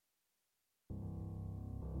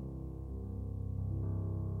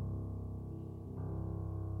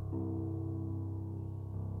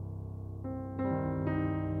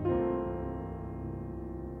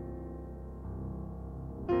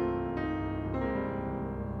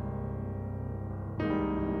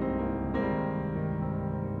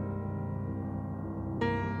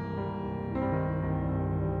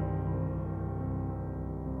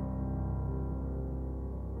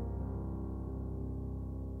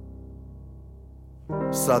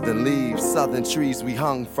Southern leaves, southern trees we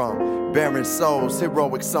hung from. Barren souls,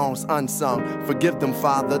 heroic songs unsung. Forgive them,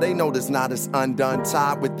 Father, they know this knot is undone.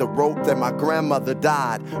 Tied with the rope that my grandmother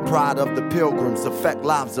died. Pride of the pilgrims affect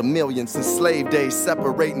lives of millions. In slave days,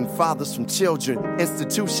 separating fathers from children.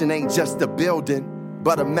 Institution ain't just a building,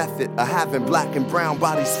 but a method of having black and brown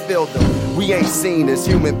bodies fill them. We ain't seen as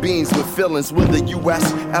human beings with feelings. Will the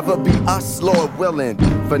U.S. ever be us, Lord willing?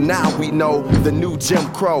 For now we know the new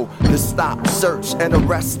Jim Crow. The stop, search, and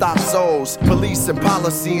arrest stop souls. Police and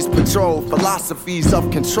policies patrol philosophies of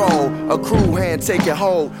control. A crew hand taking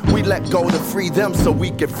hold. We let go to free them so we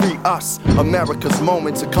can free us. America's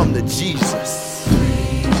moment to come to Jesus.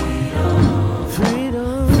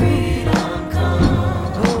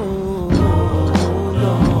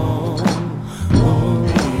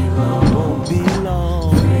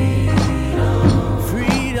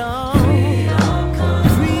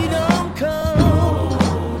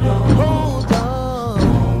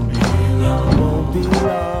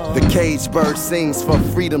 Caged bird sings for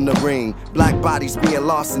freedom to ring. Black bodies being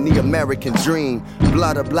lost in the American dream.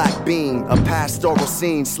 Blood a black bean, a pastoral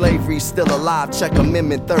scene. Slavery still alive, check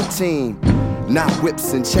Amendment 13. Not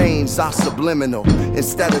whips and chains are subliminal.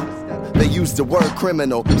 Instead of they use the word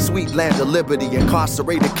criminal. Sweet land of liberty,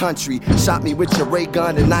 incarcerated country. Shot me with your ray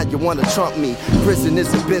gun and now you wanna trump me. Prison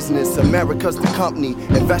is a business, America's the company.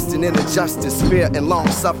 Investing in injustice, fear and long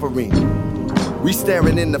suffering. We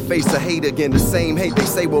staring in the face of hate again. The same hate they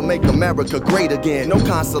say will make America great again. No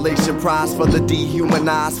consolation prize for the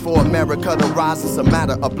dehumanized. For America to rise, it's a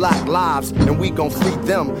matter of black lives. And we gon' free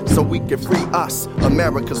them so we can free us.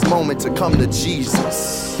 America's moment to come to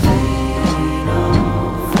Jesus.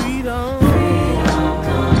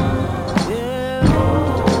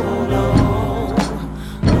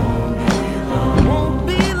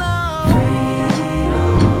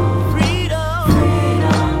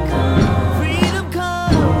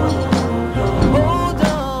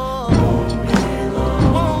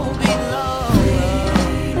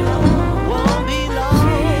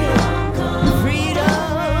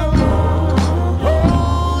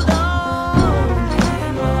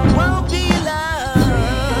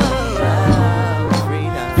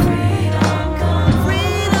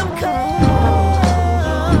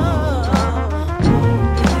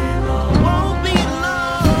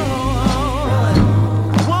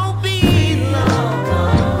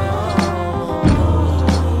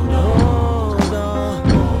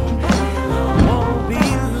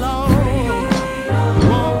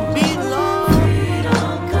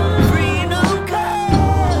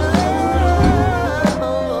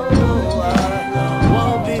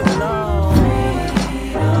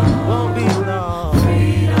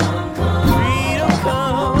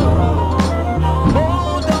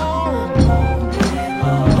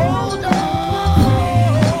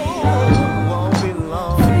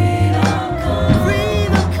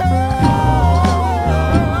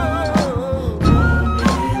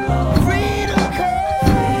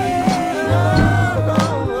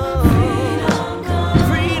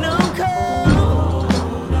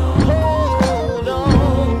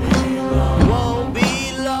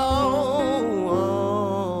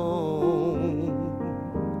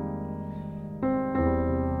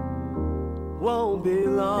 Won't be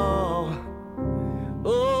long.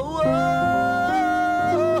 Oh,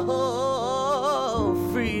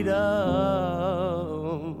 freedom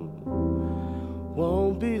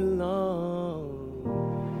won't be long.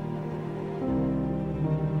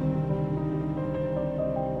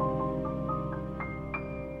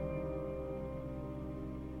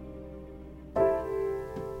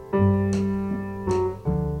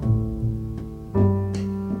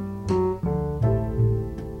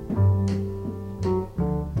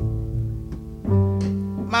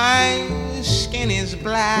 My skin is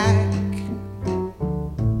black,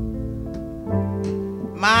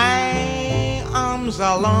 my arms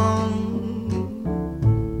are long,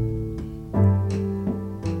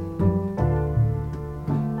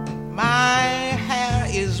 my hair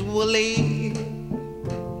is woolly,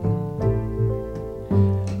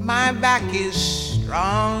 my back is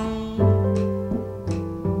strong,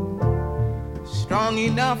 strong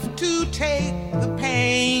enough to take the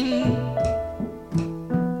pain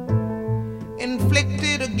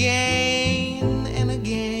inflicted again and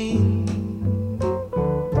again.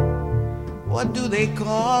 What do they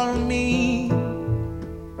call me?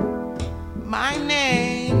 My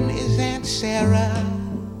name is Aunt Sarah.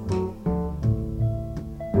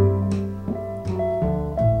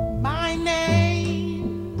 My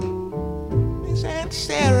name is Aunt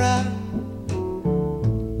Sarah.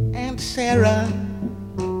 Aunt Sarah.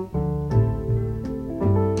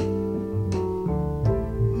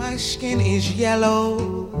 My My skin is yellow,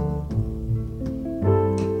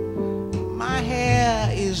 my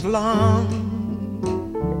hair is long.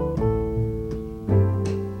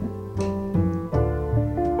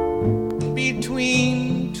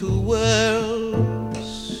 Between two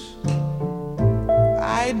worlds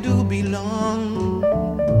I do belong.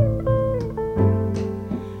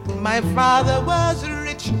 My father was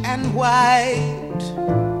rich and white.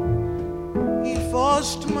 He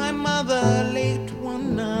forced my mother late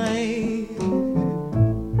one night.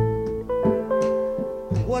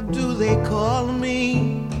 What do they call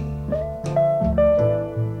me?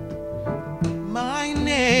 My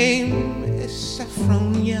name is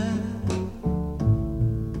Saffronia.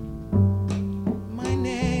 My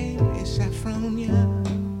name is Saffronia.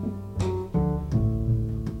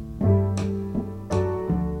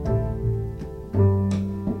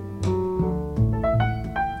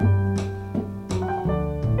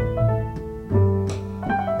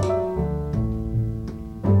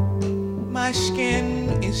 My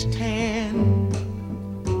skin is tan.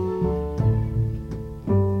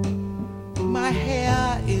 My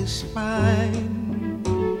hair is fine.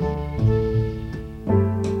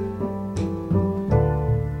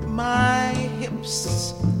 My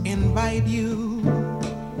hips invite you.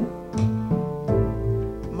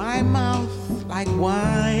 My mouth like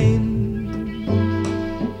wine.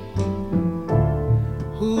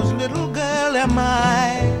 Whose little girl am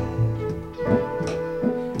I?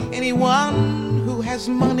 Anyone who has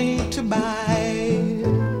money to buy.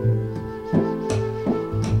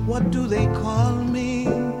 What do they call me?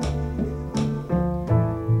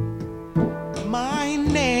 My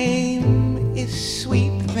name is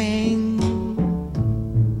Sweet Thing.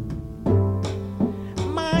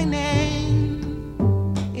 My name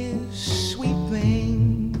is Sweet Thing.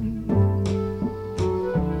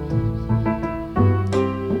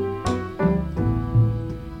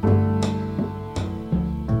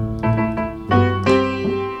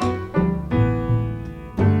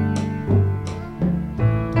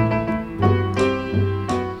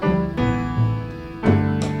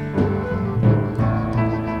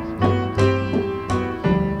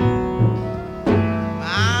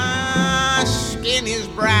 Is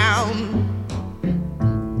brown.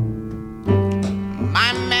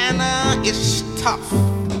 My manner is tough.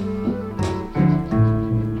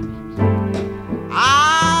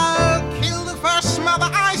 I'll kill the first mother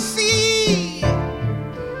I see.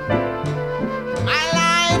 My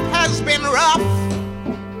life has been rough.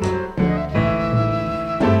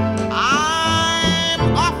 I'm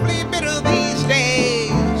awfully bitter these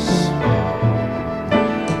days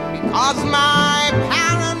because my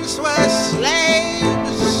parents were slaves.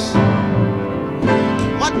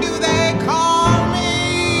 What do they call me?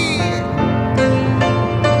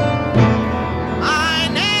 My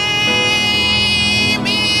name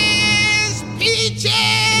is Peaches.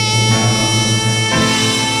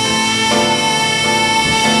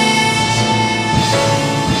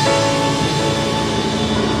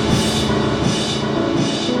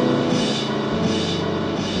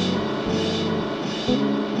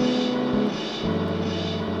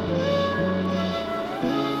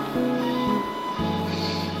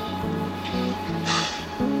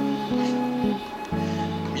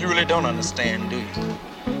 You really don't understand, do you?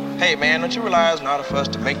 Hey, man, don't you realize in order for us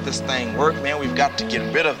to make this thing work, man, we've got to get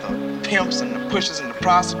rid of the pimps and the pushers and the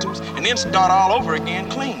prostitutes and then start all over again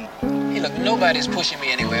clean. Hey, look, nobody's pushing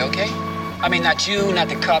me anyway, okay? I mean, not you, not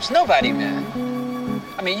the cops, nobody, man.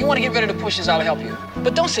 I mean, you want to get rid of the pushers, I'll help you.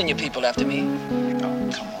 But don't send your people after me. Oh,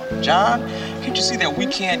 come on, John. Can't you see that we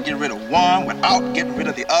can't get rid of one without getting rid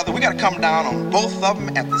of the other? We got to come down on both of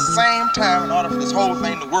them at the same time in order for this whole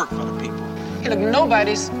thing to work for the people. Hey, look,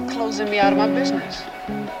 nobody's closing me out of my business.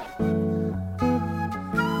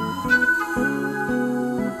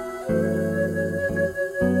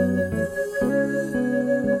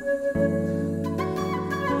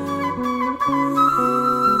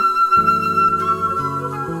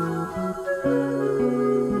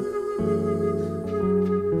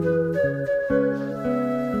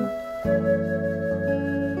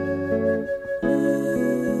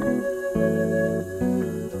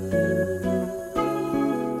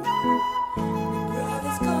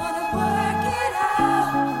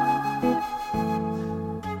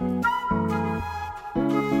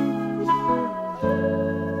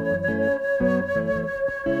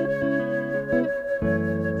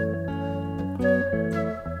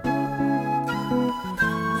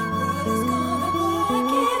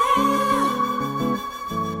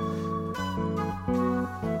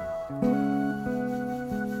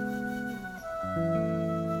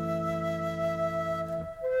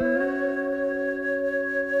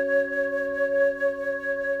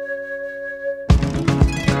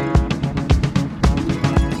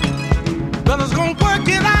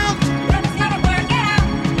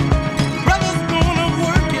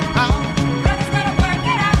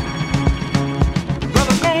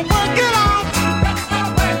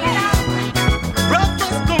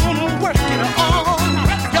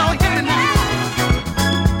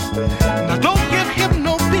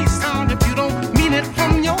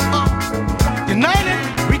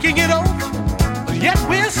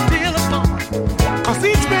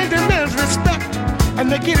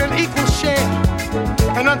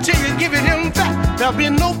 until you give it him back, there'll be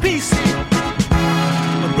no peace.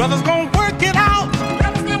 But brother's gonna work it out.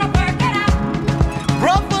 Brother's gonna work it out.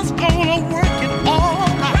 Brother's gonna work it all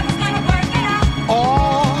out. Brother's gonna work it out.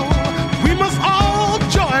 Oh, we must all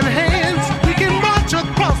join hands. We can march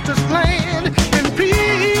across this land in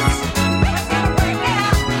peace. Brother's gonna work it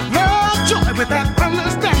out. Love, joy, with that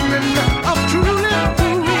understanding of truly who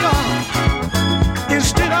we are.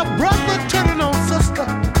 Instead of brother turning on sister,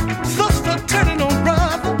 sister turning on brother.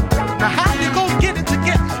 Now how you gonna get it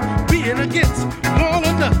together, being against one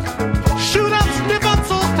another? Shoot up, sniff up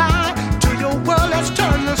so high, till your world has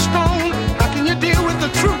turned to stone. How can you deal with the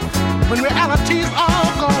truth when reality's all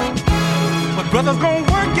gone? But brother's gonna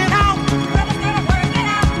work it out. Brother's gonna work it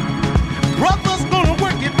out. Brother's gonna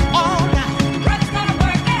work it all out. Brother's gonna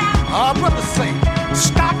work it out. Our brothers say,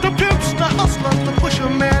 stop the pimps, the hustlers, the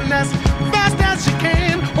pusherman as fast as you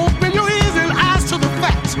can. Open your ears and eyes to the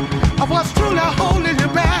facts of what's truly holding you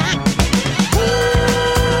back.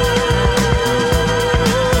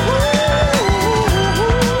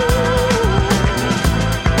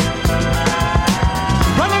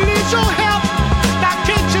 Brother needs your help, now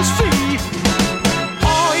can't you see?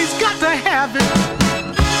 Oh, he's got to have it.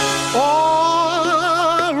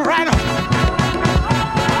 All right on.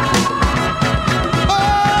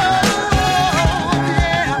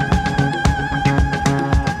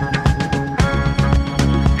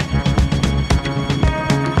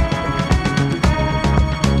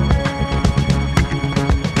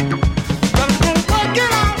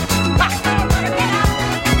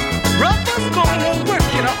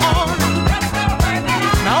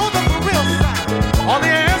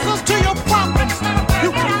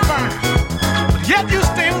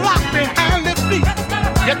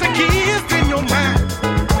 Yet the key is in your mind.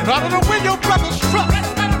 In order to win your brother's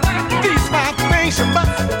trust, these 5 things you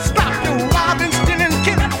must stop. Your robbing, stealing,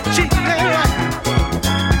 killing, cheating, and lying.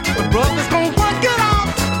 But brother's gonna work it out.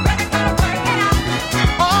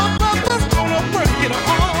 Oh, brother's gonna work it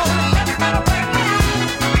all.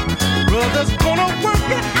 Brother's gonna work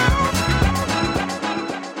it out.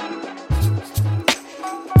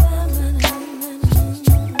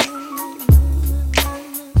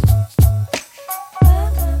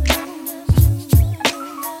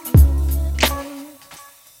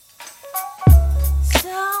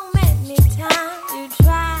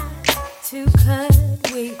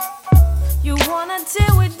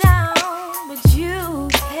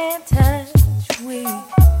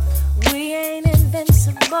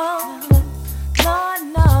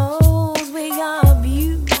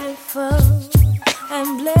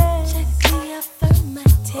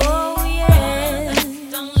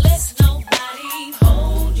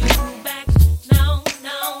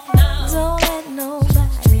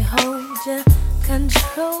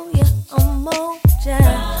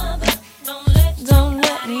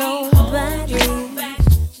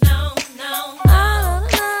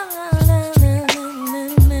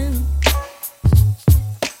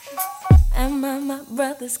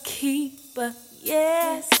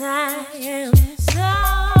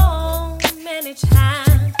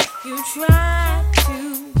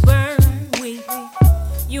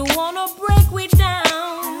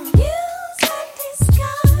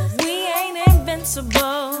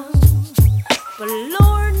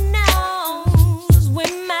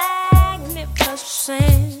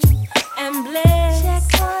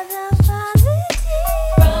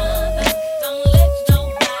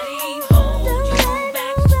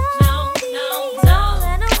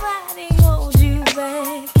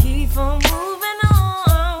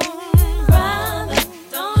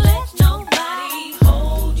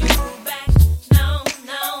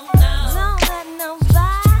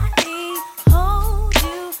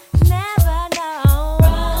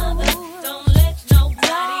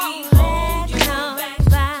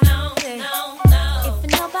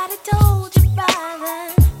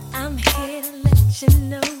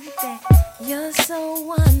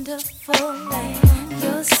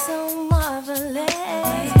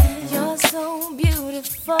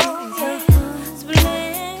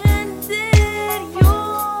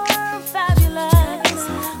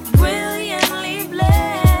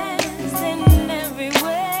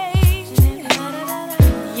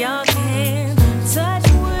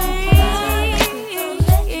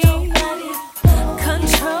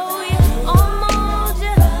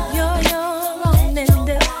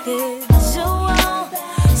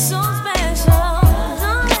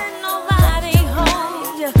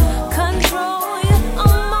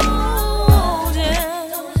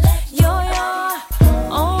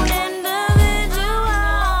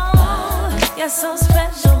 so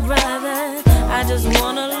special, brother. I just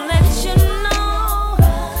wanna let you know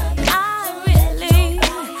I really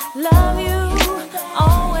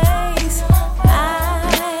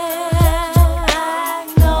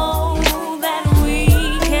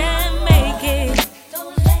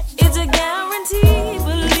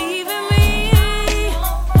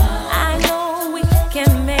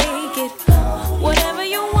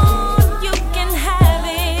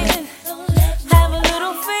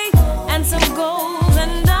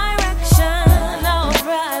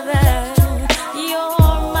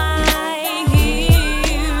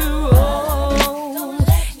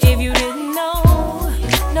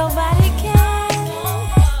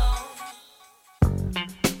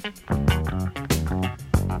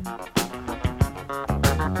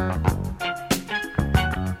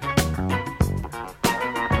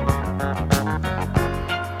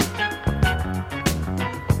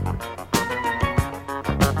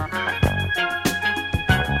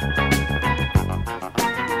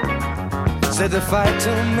Said the fight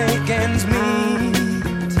to make ends meet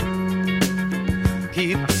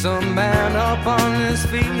keeps a man up on his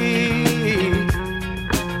feet,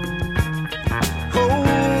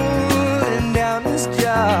 holding down his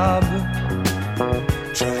job,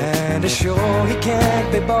 trying to show he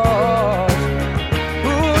can't be bought.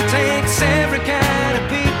 Who takes every kind of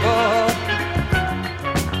people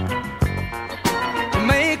to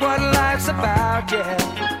make what life's about, yeah.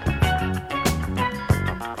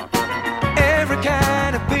 Every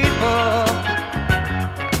kind of people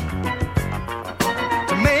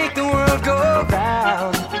to make the world go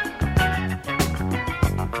round.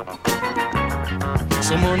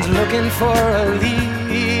 Someone's looking for a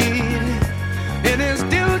lead in his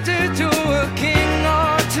duty to a king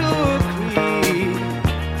or to a queen,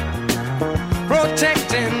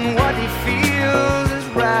 protecting what he feels is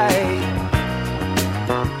right,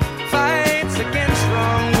 fights against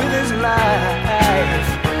wrong with his life.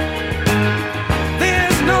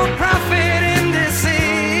 There's no profit in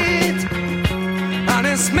deceit.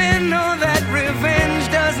 Honest men know that revenge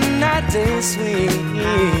does not taste sweet.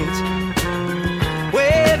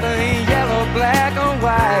 Whether yellow, black or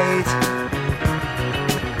white,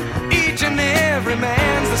 each and every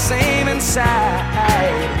man's the same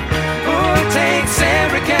inside. Who takes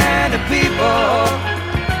every kind of people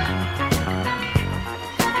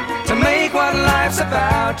to make what life's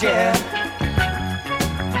about, yeah.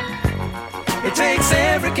 It takes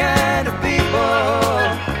every kind of people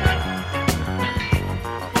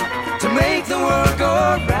to make the world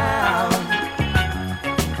go round.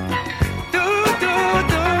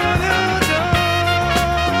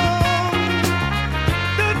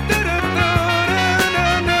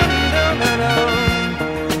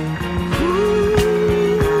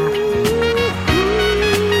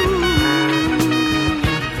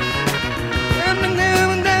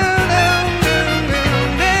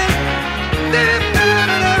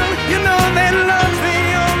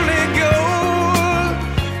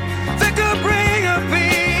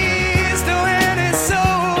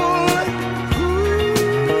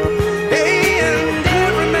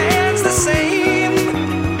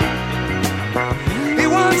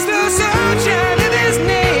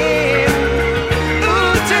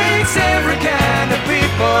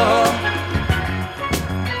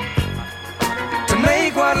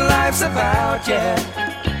 About, yeah.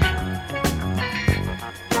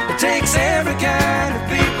 It takes every kind of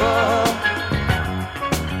people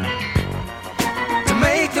to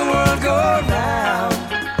make the world go round.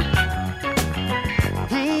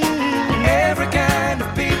 Every kind of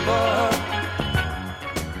people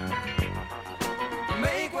to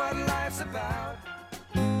make what life's about.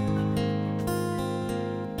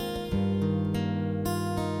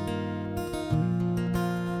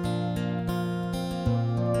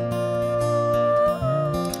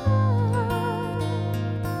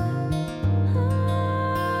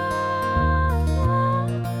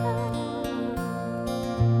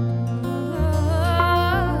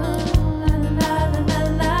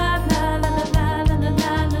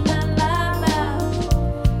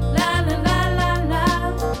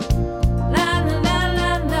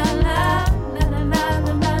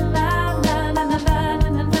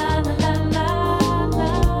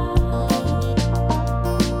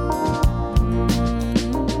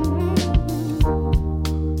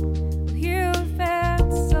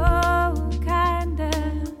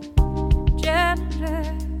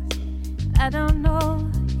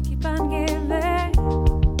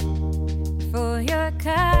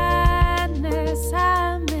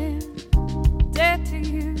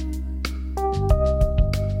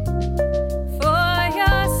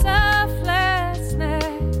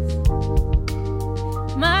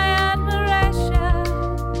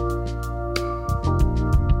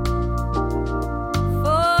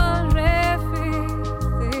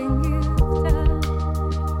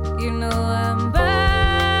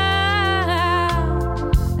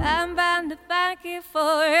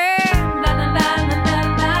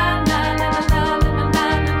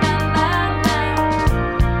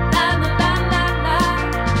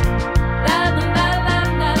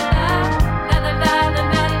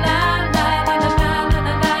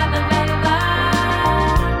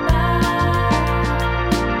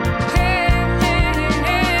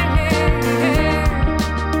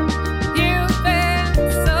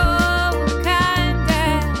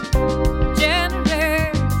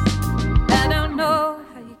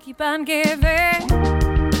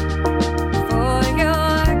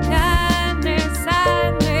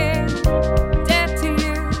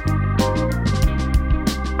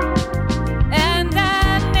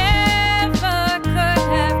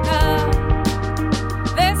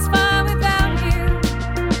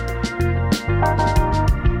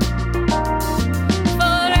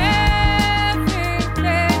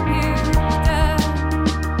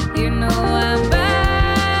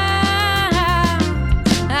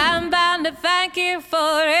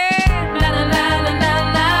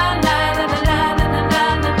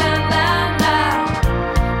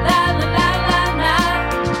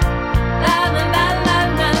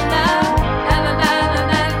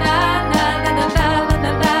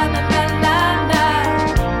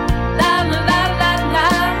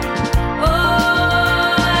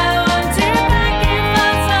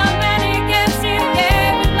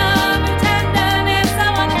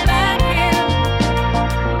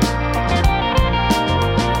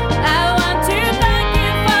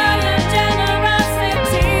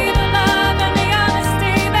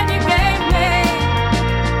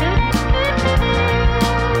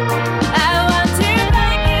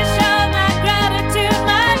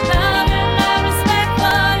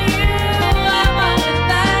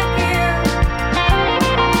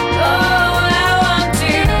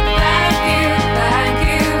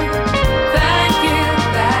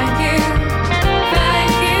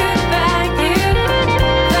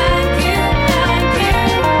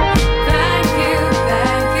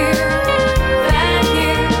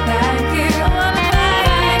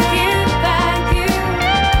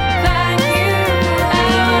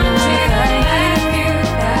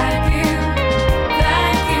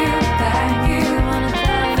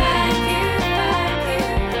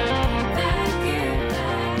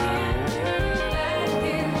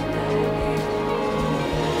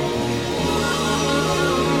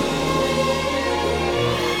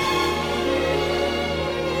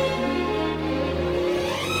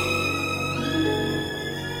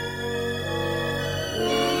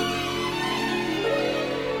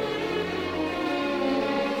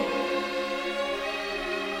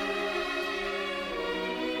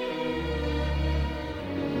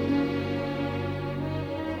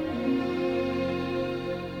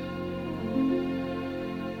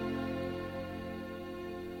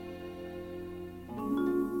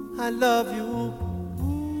 I love you.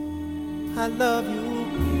 I love you.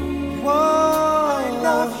 Whoa, I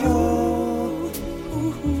love you.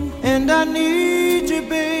 And I need you,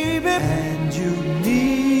 baby. And you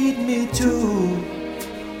need me too.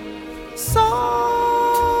 So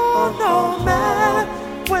no matter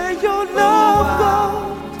where your love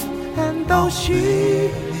goes, and though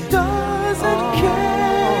she doesn't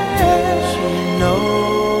care, she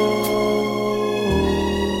knows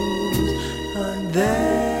I'm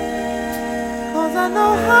there. 'Cause I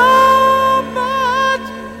know how much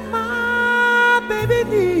my baby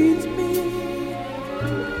needs me.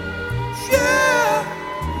 Yeah,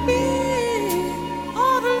 me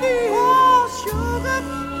ought to leave all sugar,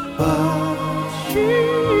 but she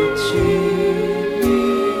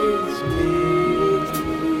needs me.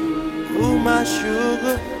 Ooh, my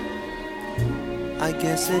sugar, I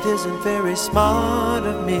guess it isn't very smart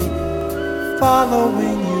of me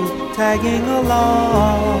following you, tagging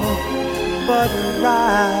along. But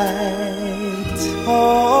right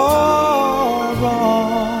or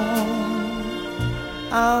wrong,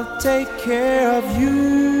 I'll take care of you.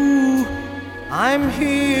 I'm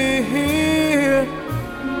here.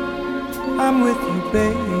 I'm with you,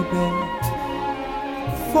 baby.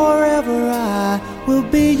 Forever I will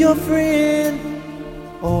be your friend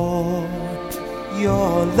or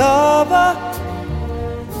your lover,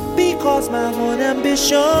 because my whole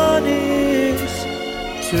ambition is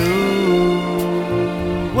to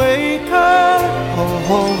wake her,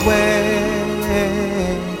 oh, wake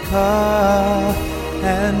her,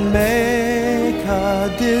 and make her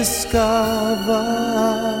discover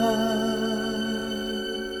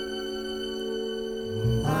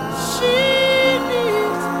she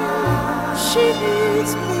needs me, she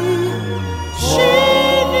needs me, she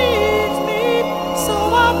needs me, so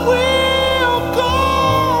I will go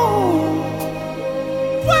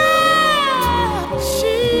where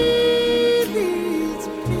she needs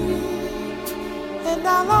me, and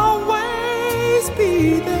I'll always be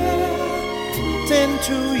there, tend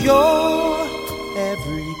to your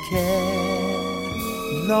every care,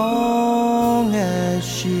 long as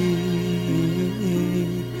she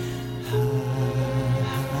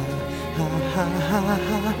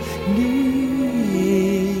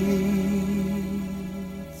needs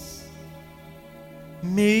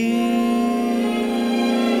me.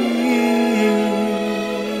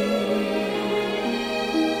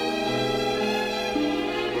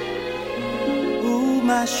 Ooh,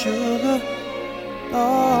 my sugar,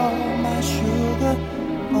 oh, my sugar,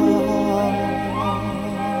 oh.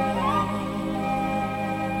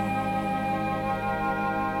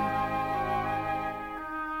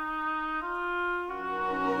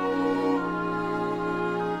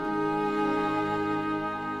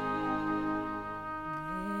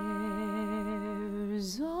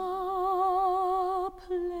 There's a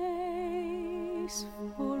place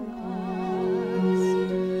for us.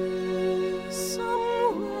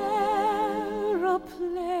 Somewhere a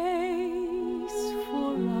place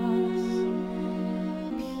for us.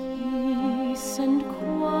 Peace and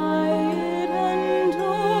quiet and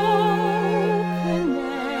open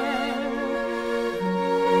air.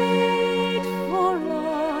 Wait for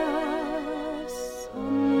us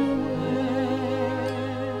somewhere.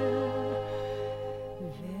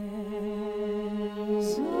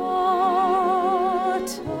 There's a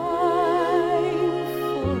time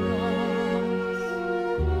for us.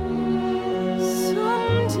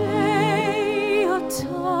 Someday a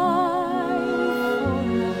time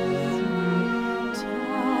for us.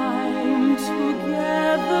 Time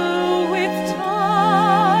together with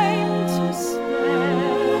time to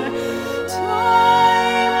spare.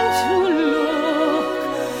 Time to look,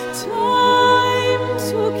 time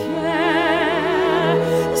to care.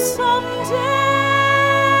 Someday,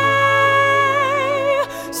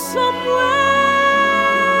 somewhere,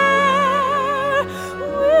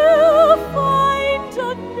 we'll find a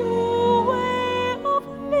new way of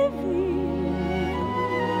living.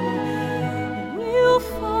 We'll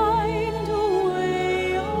find a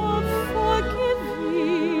way of forgiving.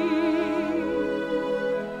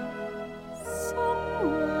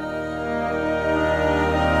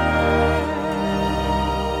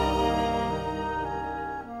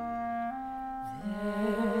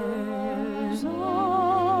 There's a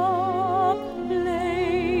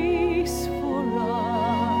place for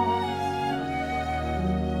us,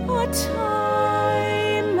 a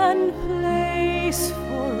time and place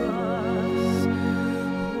for us.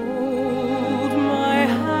 Hold my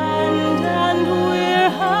hand and we're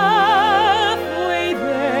halfway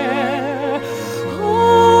there.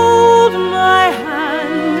 Hold my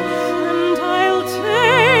hand and I'll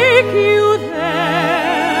take you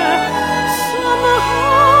there.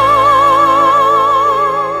 Somehow,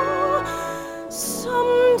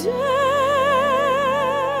 someday,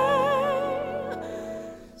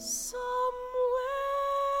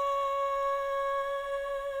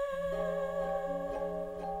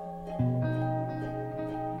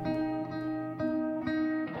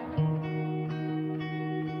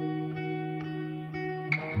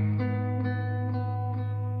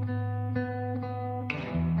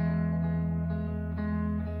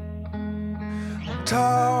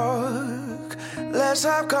 Talk, let's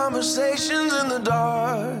have conversations in the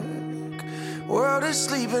dark. World is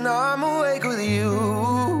sleeping, I'm awake with you.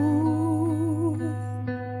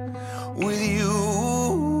 With you.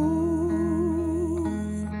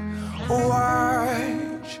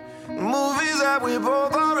 Watch movies that we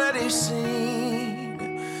both already seen.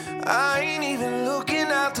 I ain't even looking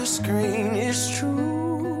at the screen, it's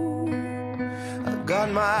true. I got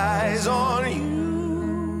my eyes on you.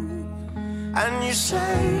 And you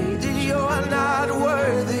say that you're not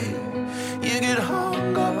worthy. You get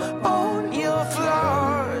hung up on your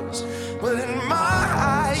flaws. But in my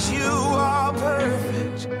eyes you are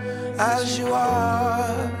perfect as you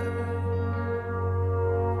are.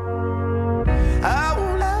 I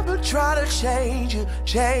won't ever try to change you,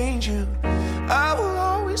 change you. I will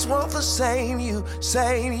always want the same you,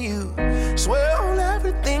 same you. Swear on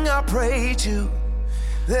everything I pray to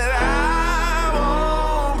that I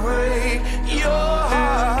won't break your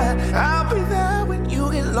heart. I'll be there when you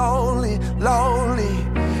get lonely, lonely.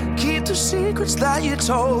 Keep the secrets that you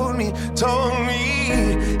told me, told me.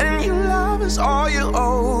 And your love is all you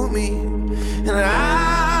owe me. And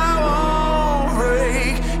I won't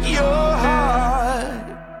break your heart.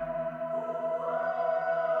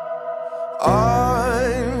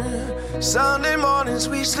 On Sunday mornings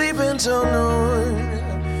we sleep until noon.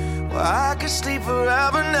 Well, I could sleep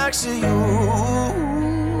forever next to you.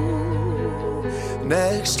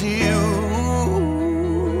 Next to you.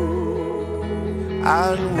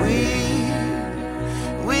 And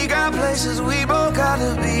we got places we both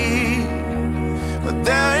gotta be. But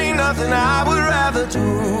there ain't nothing I would rather do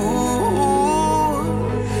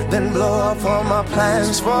than blow up all my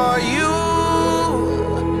plans for you.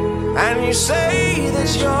 And you say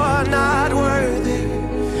that you're not worthy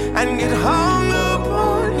and get hung up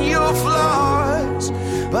on your flaws.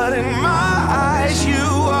 But in my eyes you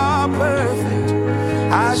are perfect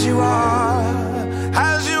as you are,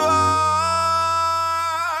 as you are.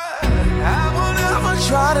 I will never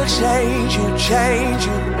try to change you, change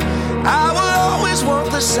you. I will always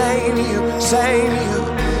want the same you, same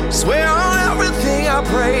you. Swear on everything I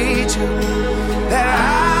pray to that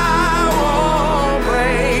I won't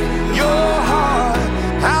break your heart.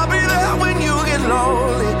 I'll be there when you get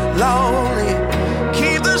lonely, lonely.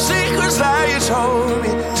 Keep the secrets that you told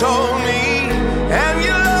me, told me. And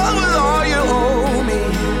your love is all you owe me.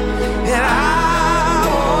 And I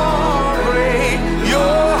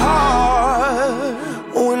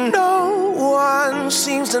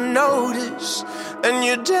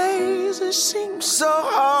it seems so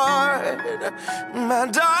hard. My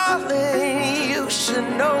darling, you should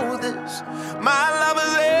know this. My love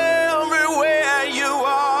is everywhere you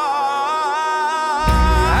are.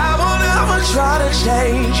 I will never try to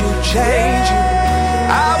change you, change you.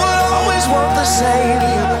 I will always want the same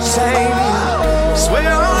you.